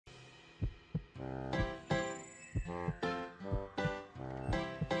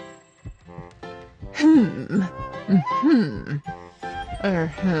Look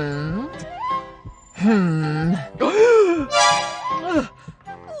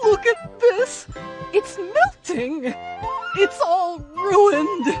at this! It's melting! It's all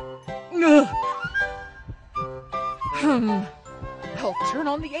ruined! I'll turn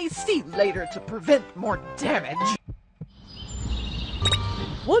on the AC later to prevent more damage.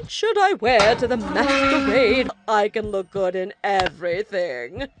 What should I wear to the masquerade? I can look good in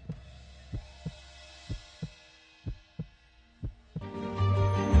everything.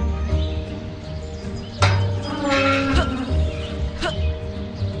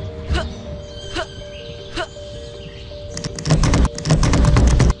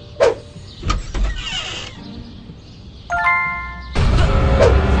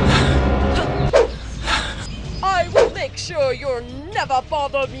 I will make sure you'll never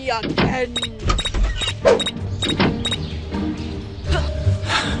bother me again.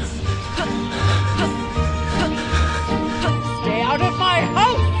 Stay out of my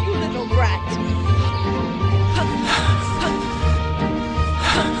house, you little brat!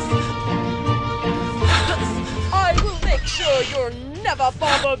 I will make sure you'll never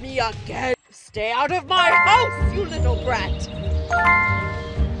bother me again. Stay out of my house, you little brat!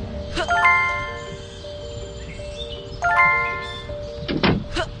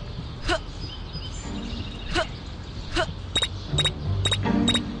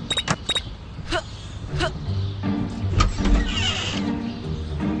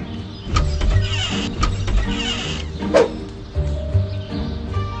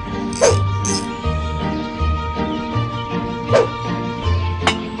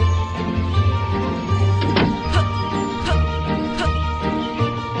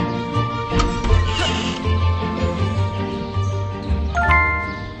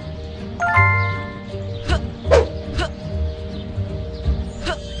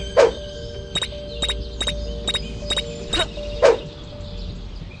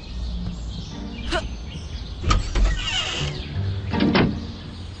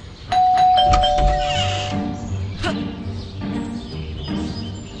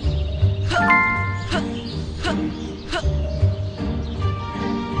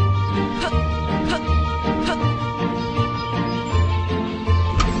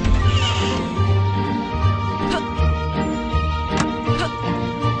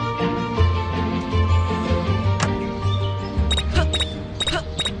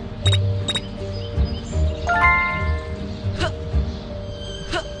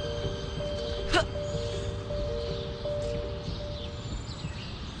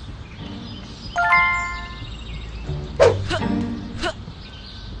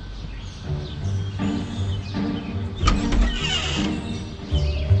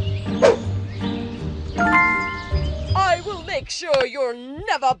 Make sure you'll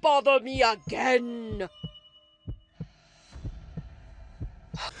never bother me again.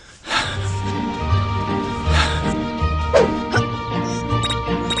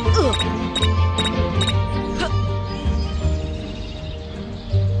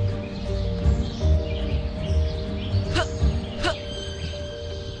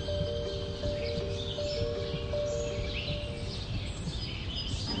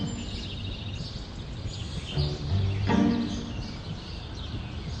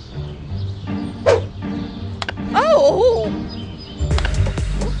 Oh!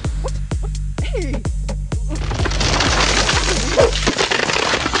 Hey!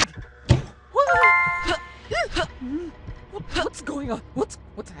 What's going on? What's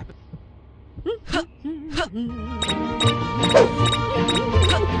happening?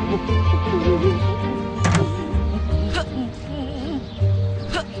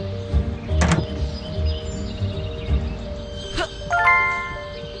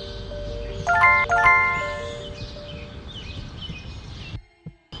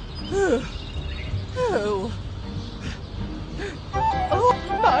 Oh. Oh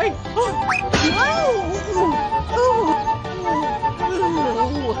my.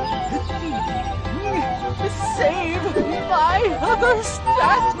 Save my other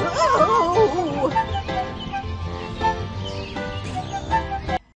statue.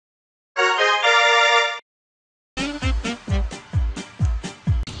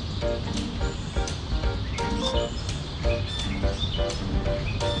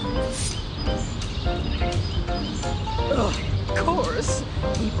 Of course.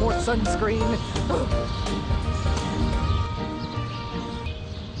 Need more sunscreen.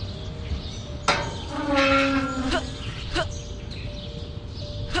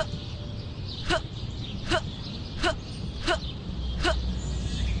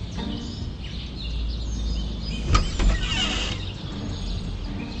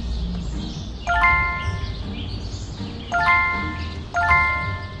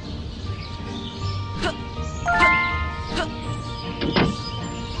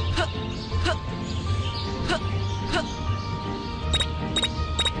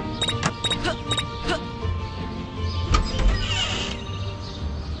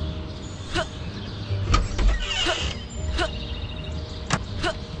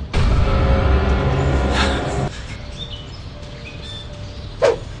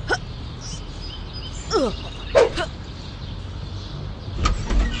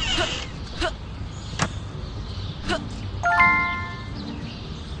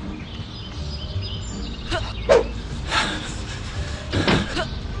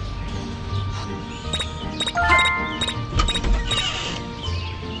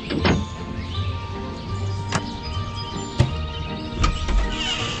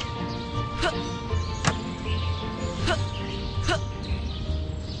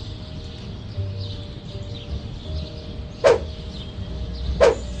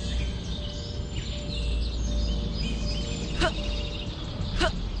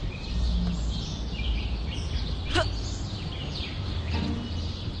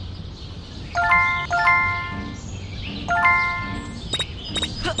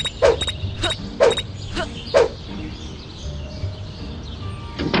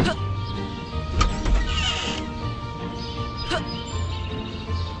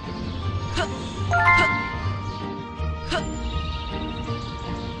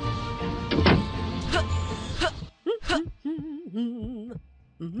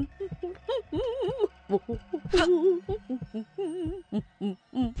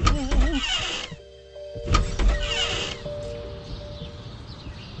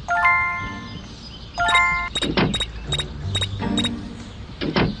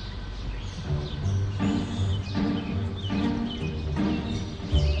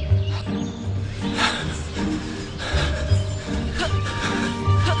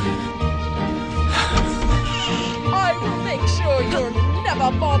 I will make sure you'll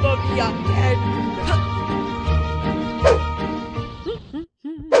never bother me again.